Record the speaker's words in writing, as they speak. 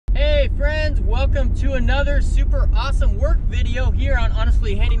friends, welcome to another super awesome work video here on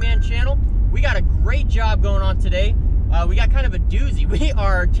Honestly Handyman channel. We got a great job going on today. We got kind of a doozy. We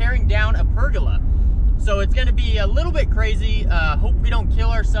are tearing down a pergola, so it's going to be a little bit crazy. Hope we don't kill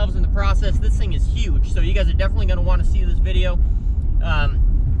ourselves in the process. This thing is huge, so you guys are definitely going to want to see this video.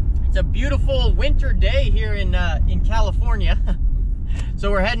 It's a beautiful winter day here in California.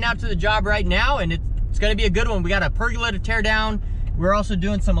 So we're heading out to the job right now, and it's going to be a good one. We got a pergola to tear down. We're also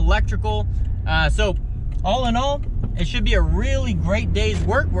doing some electrical. So all in all, it should be a really great day's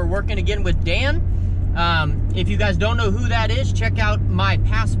work. We're working again with Dan. If you guys don't know who that is, check out my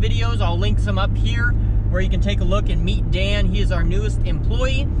past videos. I'll link some up here where you can take a look and meet Dan. He is our newest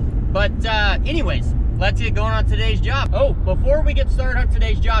employee. But anyways, let's get going on today's job. Oh, before we get started on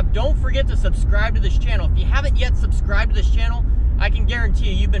today's job, don't forget to subscribe to this channel. If you haven't yet subscribed to this channel, I can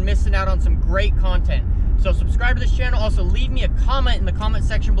guarantee you've been missing out on some great content. So subscribe to this channel. Also leave me a comment in the comment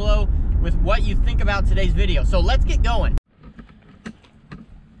section below with what you think about today's video. So let's get going.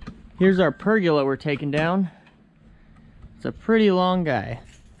 Here's our pergola we're taking down. It's a pretty long guy.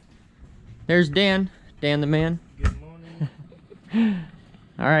 There's Dan the man. Good morning.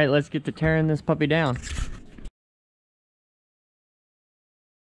 All right, let's get to tearing this puppy down.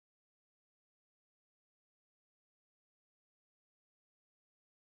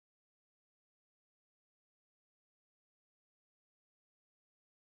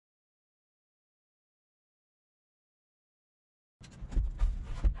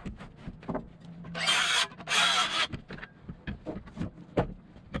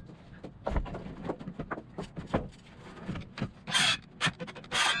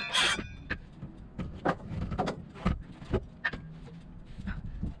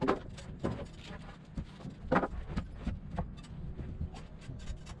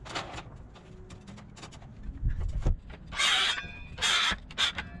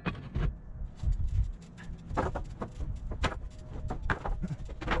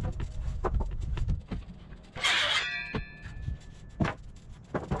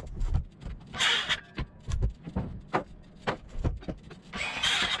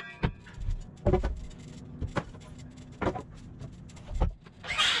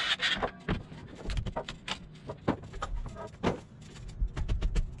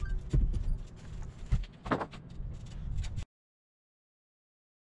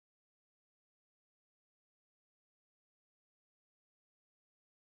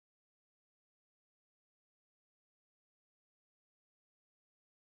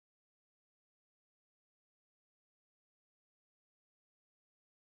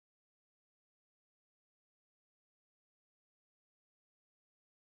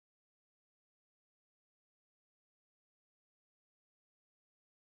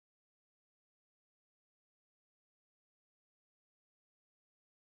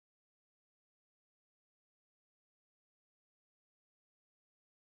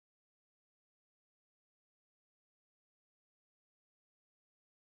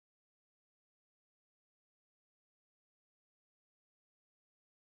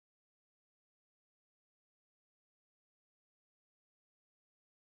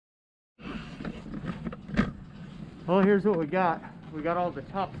 Well, here's what we got. We got all the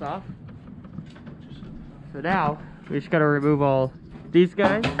tops off. So now we just got to remove all these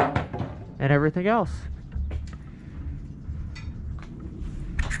guys and everything else.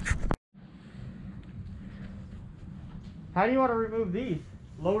 How do you want to remove these?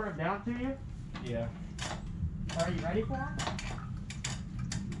 Lower them down to you? Yeah. Are you ready for them?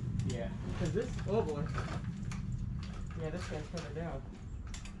 Yeah. Because this, oh boy. Yeah, this guy's coming down.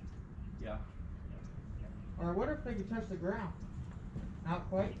 Yeah. Or what if they can touch the ground? Not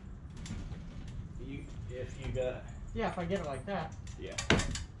quite. If you got. Yeah, if I get it like that. Yeah.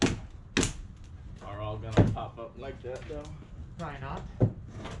 Are all gonna pop up like that though? Probably not. You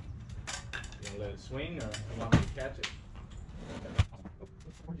gonna let it swing, or you want me to catch it?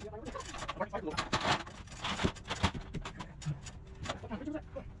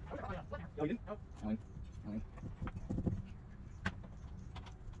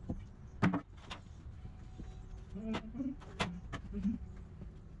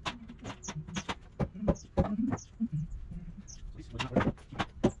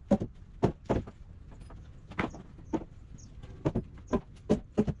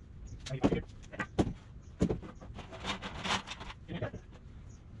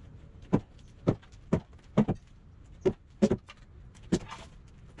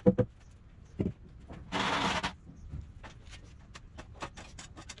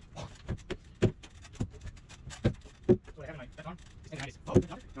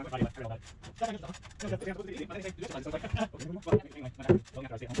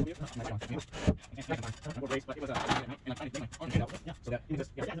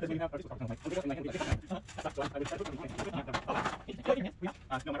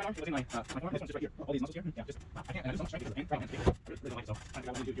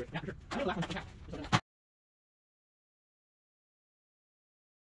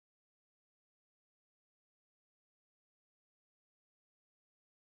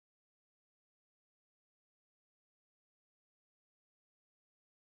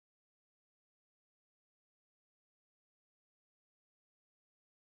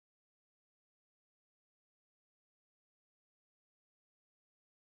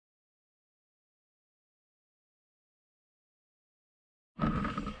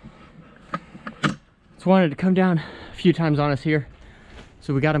 Just wanted to come down a few times on us here,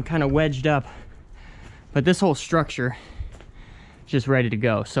 so we got them kind of wedged up, but this whole structure is just ready to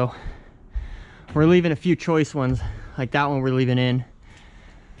go. So we're leaving a few choice ones, like that one we're leaving in.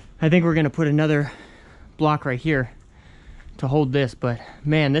 I think we're gonna put another block right here to hold this, but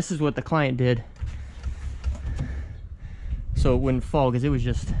man, this is what the client did so it wouldn't fall, because it was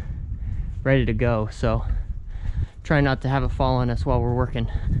just ready to go. So try not to have it fall on us while we're working.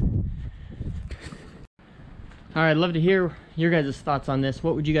 All right, I'd love to hear your guys' thoughts on this.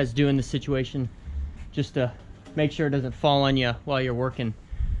 What would you guys do in this situation just to make sure it doesn't fall on you while you're working?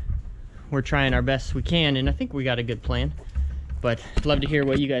 We're trying our best we can, and I think we got a good plan, but I'd love to hear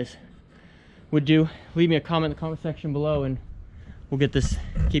what you guys would do. Leave me a comment in the comment section below, and we'll get this,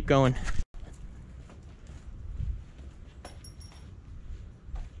 keep going.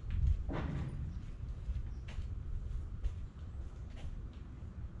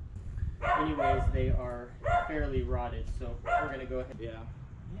 Anyways, they are fairly rotted, so we're gonna go ahead. Yeah.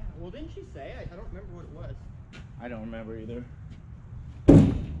 Yeah, well, didn't she say? I don't remember what it was. I don't remember either.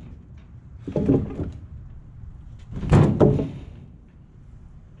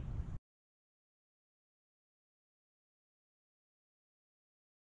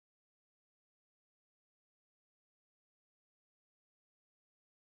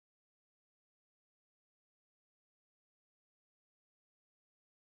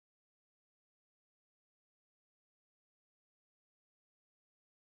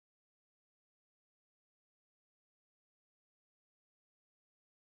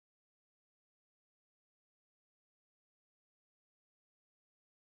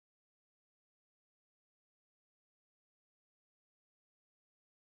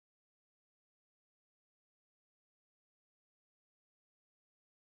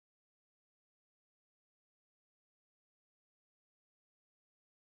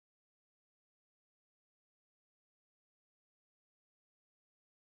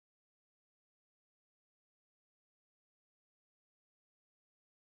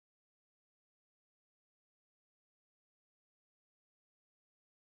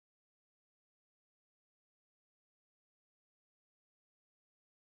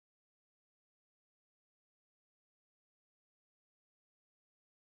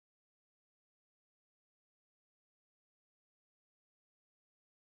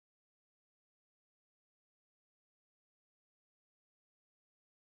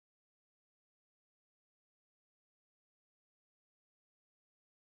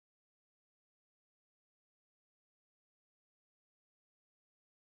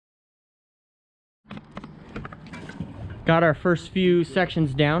 Got our first few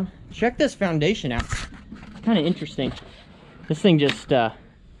sections down. Check this foundation out. It's kind of interesting. This thing just,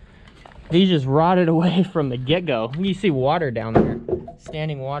 these just rotted away from the get-go. You see water down there,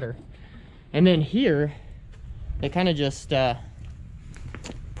 standing water. And then here, they kind of just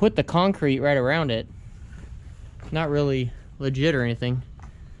put the concrete right around it. Not really legit or anything,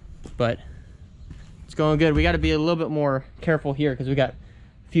 but it's going good. We got to be a little bit more careful here because we got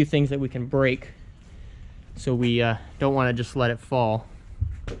a few things that we can break. So we don't want to just let it fall.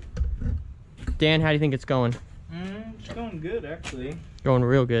 Dan, how do you think it's going? It's going good, actually. Going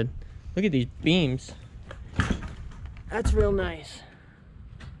real good. Look at these beams. That's real nice.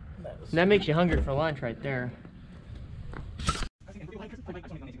 And that makes you hungry for lunch right there.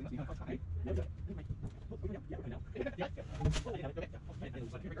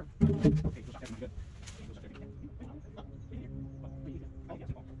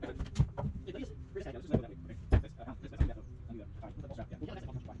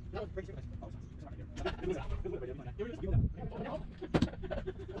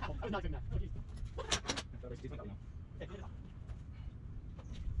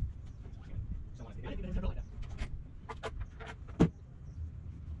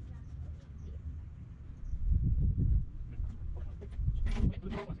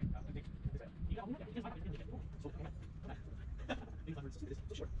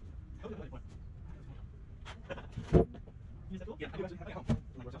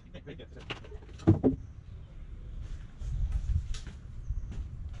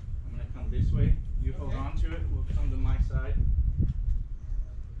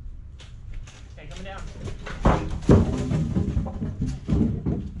 down.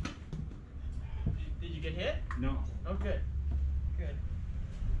 Did you get hit? No. Oh, good. Good.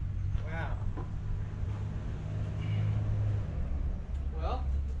 Wow. Well.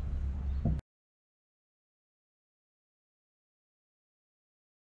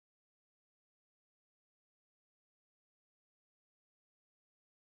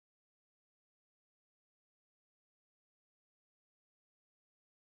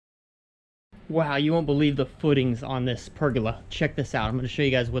 Wow, you won't believe the footings on this pergola. Check this out. I'm going to show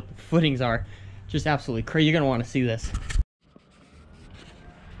you guys what the footings are. Just absolutely crazy. You're going to want to see this.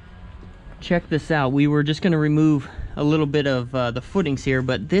 Check this out. We were just going to remove a little bit of the footings here,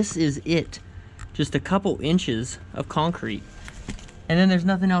 but this is it. Just a couple inches of concrete. And then there's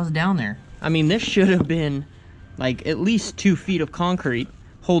nothing else down there. I mean, this should have been like at least 2 feet of concrete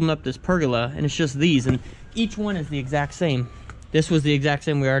holding up this pergola, and it's just these. And each one is the exact same. This was the exact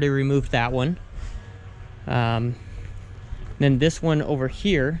same. We already removed that one. Then this one over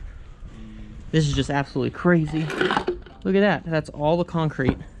here, this is just absolutely crazy. Look at that. That's all the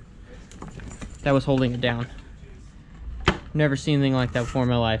concrete that was holding it down. Never seen anything like that before in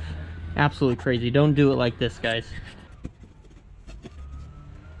my life. Absolutely crazy. Don't do it like this, guys.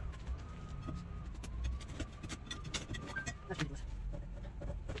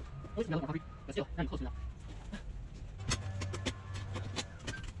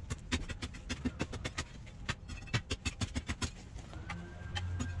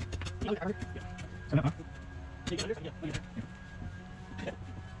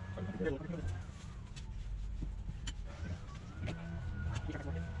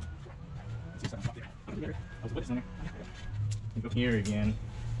 Go here again.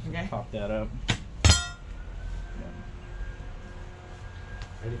 Okay. Pop that up.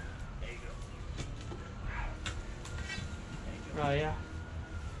 Ready? There you go. Oh yeah.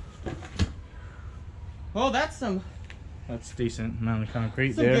 Well, that's That's decent amount of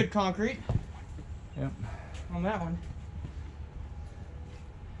concrete some there. good concrete. Yep. On that one.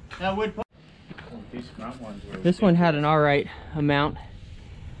 That wood. These front ones were This one had an alright amount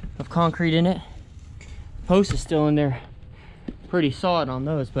of concrete in it. Post is still in there, pretty solid on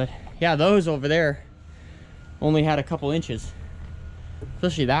those, but yeah, those over there only had a couple inches.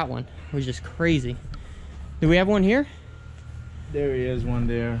 Especially that one was just crazy. Do we have one here? There he is, one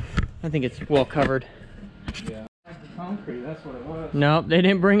there. I think it's well covered. Yeah. Concrete, that's what it was. Nope, they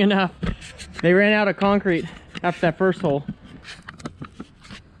didn't bring enough. They ran out of concrete after that first hole.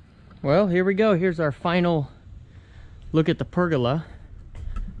 Well, here we go. Here's our final look at the pergola,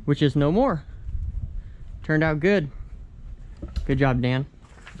 which is no more. Turned out good. Good job, Dan.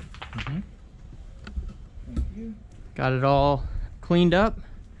 Thank you. Got it all cleaned up.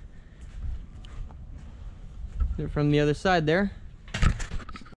 From the other side there.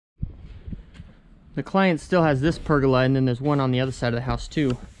 The client still has this pergola, and then there's one on the other side of the house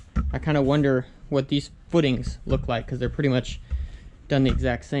too. I kind of wonder what these footings look like, because they're pretty much done the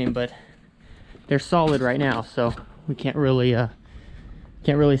exact same, but they're solid right now, so we can't really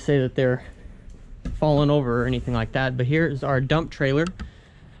say that they're falling over or anything like that. But here is our dump trailer.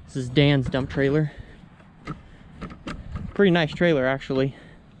 This is Dan's dump trailer. Pretty nice trailer, actually.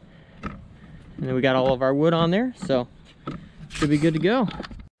 And then we got all of our wood on there, so should be good to go.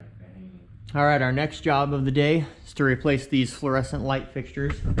 All right, our next job of the day is to replace these fluorescent light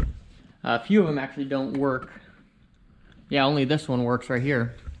fixtures. A few of them actually don't work. Yeah, only this one works right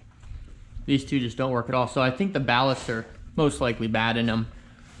here. These two just don't work at all. So I think the ballasts are most likely bad in them.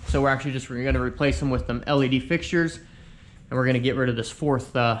 So we're going to replace them with some LED fixtures, and we're going to get rid of this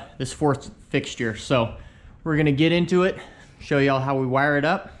fourth fixture. So we're going to get into it, show y'all how we wire it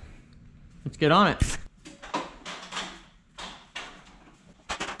up. Let's get on it.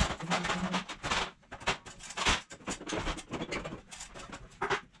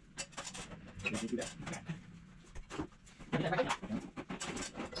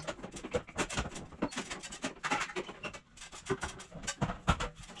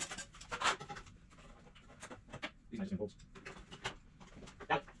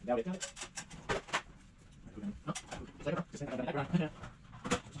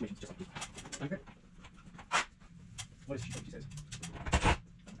 What is she says?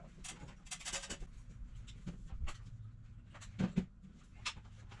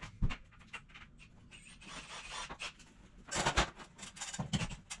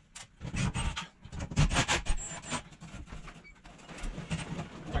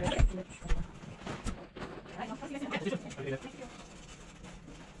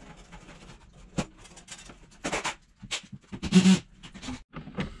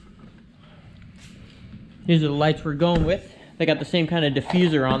 These are the lights we're going with. They got the same kind of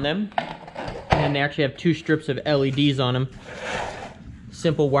diffuser on them. And they actually have 2 strips of LEDs on them.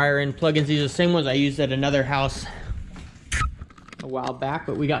 Simple wire-in plugins. These are the same ones I used at another house a while back,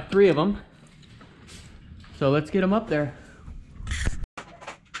 but we got 3 of them. So let's get them up there.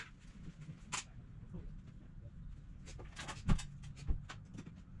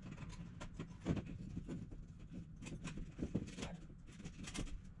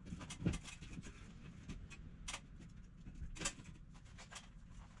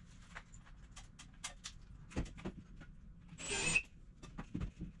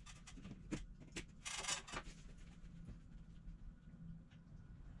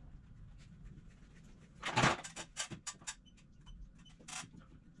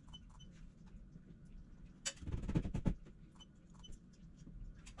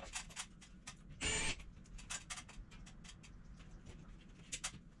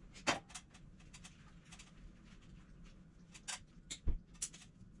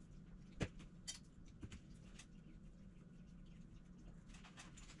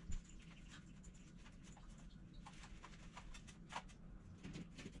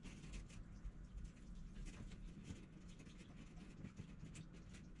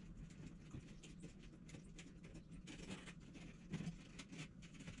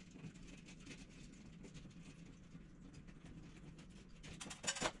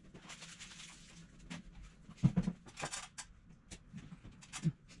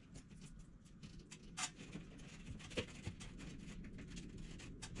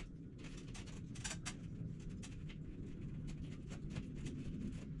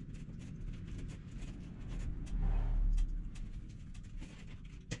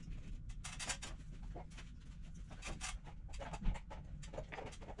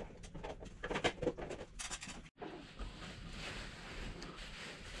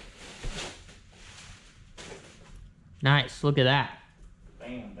 Nice, look at that.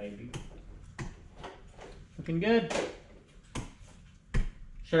 Bam, baby. Looking good.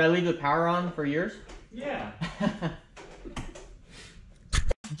 Should I leave the power on for yours? Yeah.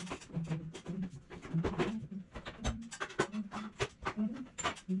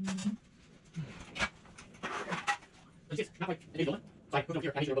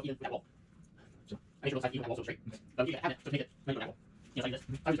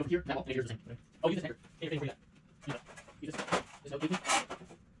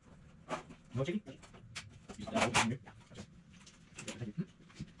 No chicken? Use that open here. Gotcha.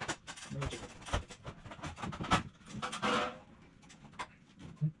 No chicken.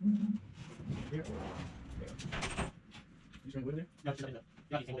 Here. There. You turn the wood in there? No, just nothing. You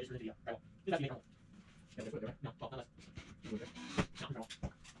don't need to take away this for the video. Right. Just have to make it. Yeah, they put it there, right? No, not less. Wood there. No, no.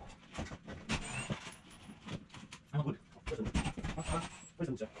 I want wood. Where's the wood? Where's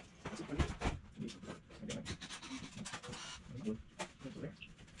the wood, sir?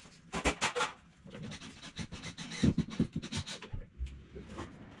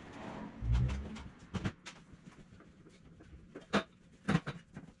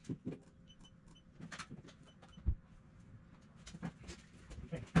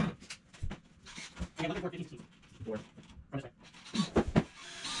 I'm looking for 15, 16. Four. From this way.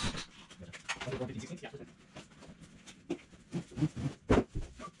 Looking for 15, 16? Yeah, this way.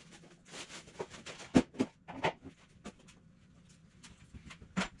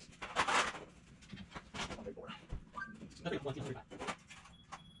 Nothing else, 1, 2, 3, 5.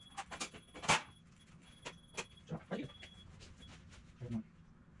 Right here. Come on.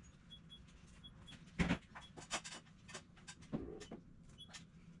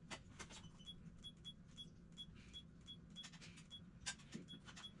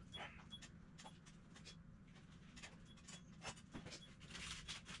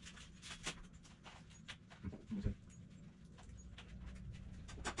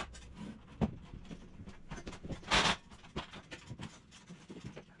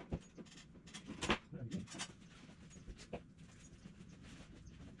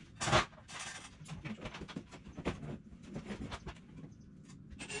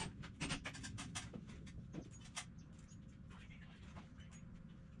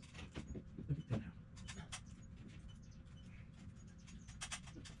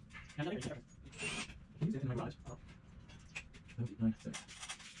 He's in my garage. Oh. 9, 6.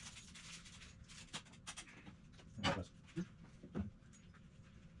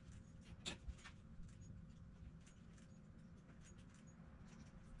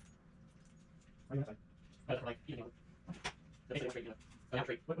 Why are you outside? For like evening. The basic straight, I'm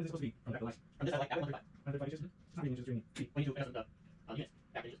straight. What was it supposed to be? From back to life. From this, I like 135. 135 just? It's not even just doing it. 22 as of the units.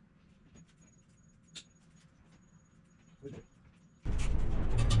 Back pages. What is it?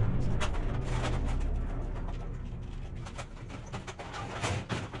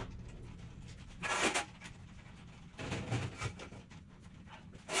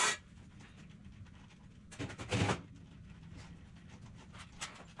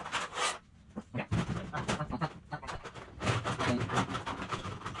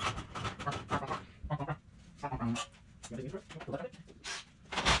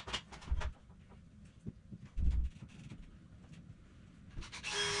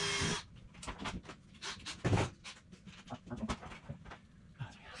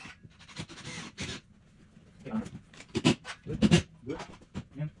 Good. Good.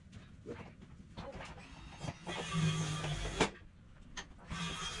 And good.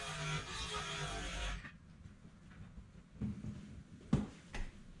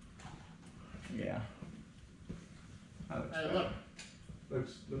 Yeah.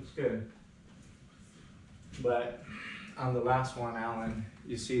 Looks good. But on the last one, Alan,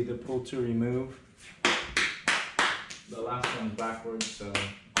 you see the pull to remove. The last one's backwards, so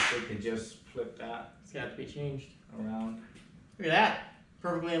we could just flip that. It's got to be changed Around. Look at that,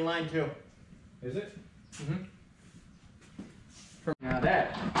 perfectly in line too. Is it? Mm-hmm. Now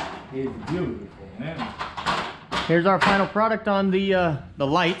that is beautiful, man. Here's our final product on the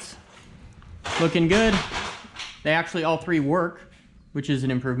lights. Looking good. They actually all three work, which is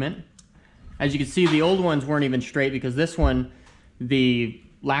an improvement. As you can see, the old ones weren't even straight because this one, the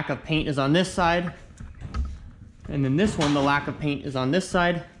lack of paint is on this side. And then this one, the lack of paint is on this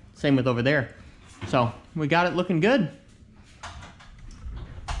side. Same with over there. So we got it looking good.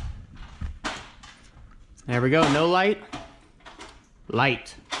 There we go, no light,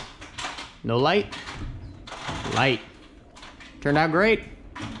 light. No light, light. Turned out great.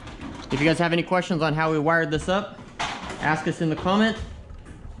 If you guys have any questions on how we wired this up, ask us in the comment.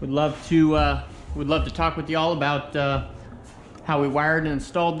 We'd love to talk with y'all about how we wired and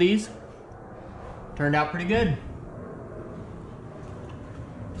installed these. Turned out pretty good.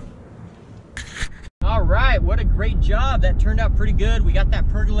 All right, what a great job. That turned out pretty good. We got that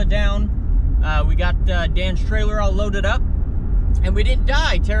pergola down. We got Dan's trailer all loaded up, and we didn't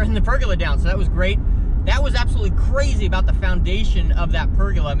die tearing the pergola down, so that was great. That was absolutely crazy about the foundation of that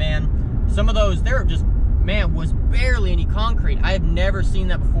pergola, man. Some of those, there just, man, was barely any concrete. I have never seen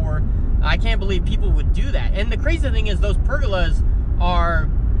that before. I can't believe people would do that. And the crazy thing is those pergolas are,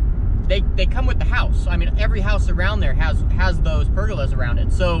 they come with the house. I mean, every house around there has those pergolas around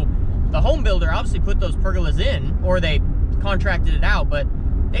it. So the home builder obviously put those pergolas in, or they contracted it out, but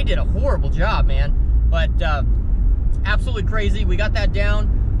they did a horrible job, man. But absolutely crazy. We got that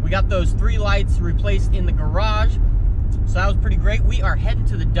down. We got those 3 lights replaced in the garage. So that was pretty great. We are heading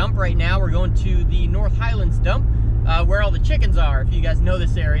to the dump right now. We're going to the North Highlands dump, where all the chickens are, if you guys know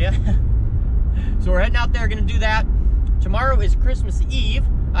this area. So we're heading out there, gonna do that. Tomorrow is Christmas Eve.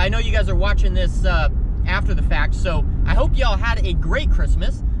 I know you guys are watching this after the fact, so I hope y'all had a great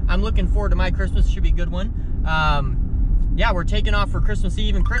Christmas. I'm looking forward to my Christmas. Should be a good one. Yeah, we're taking off for Christmas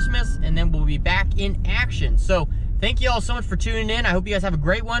Eve and Christmas, and then we'll be back in action. So thank you all so much for tuning in. I hope you guys have a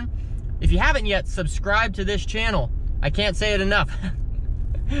great one. If you haven't yet, subscribe to this channel. I can't say it enough.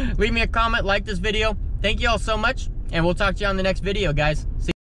 Leave me a comment, like this video. Thank you all so much, and we'll talk to you on the next video, guys. See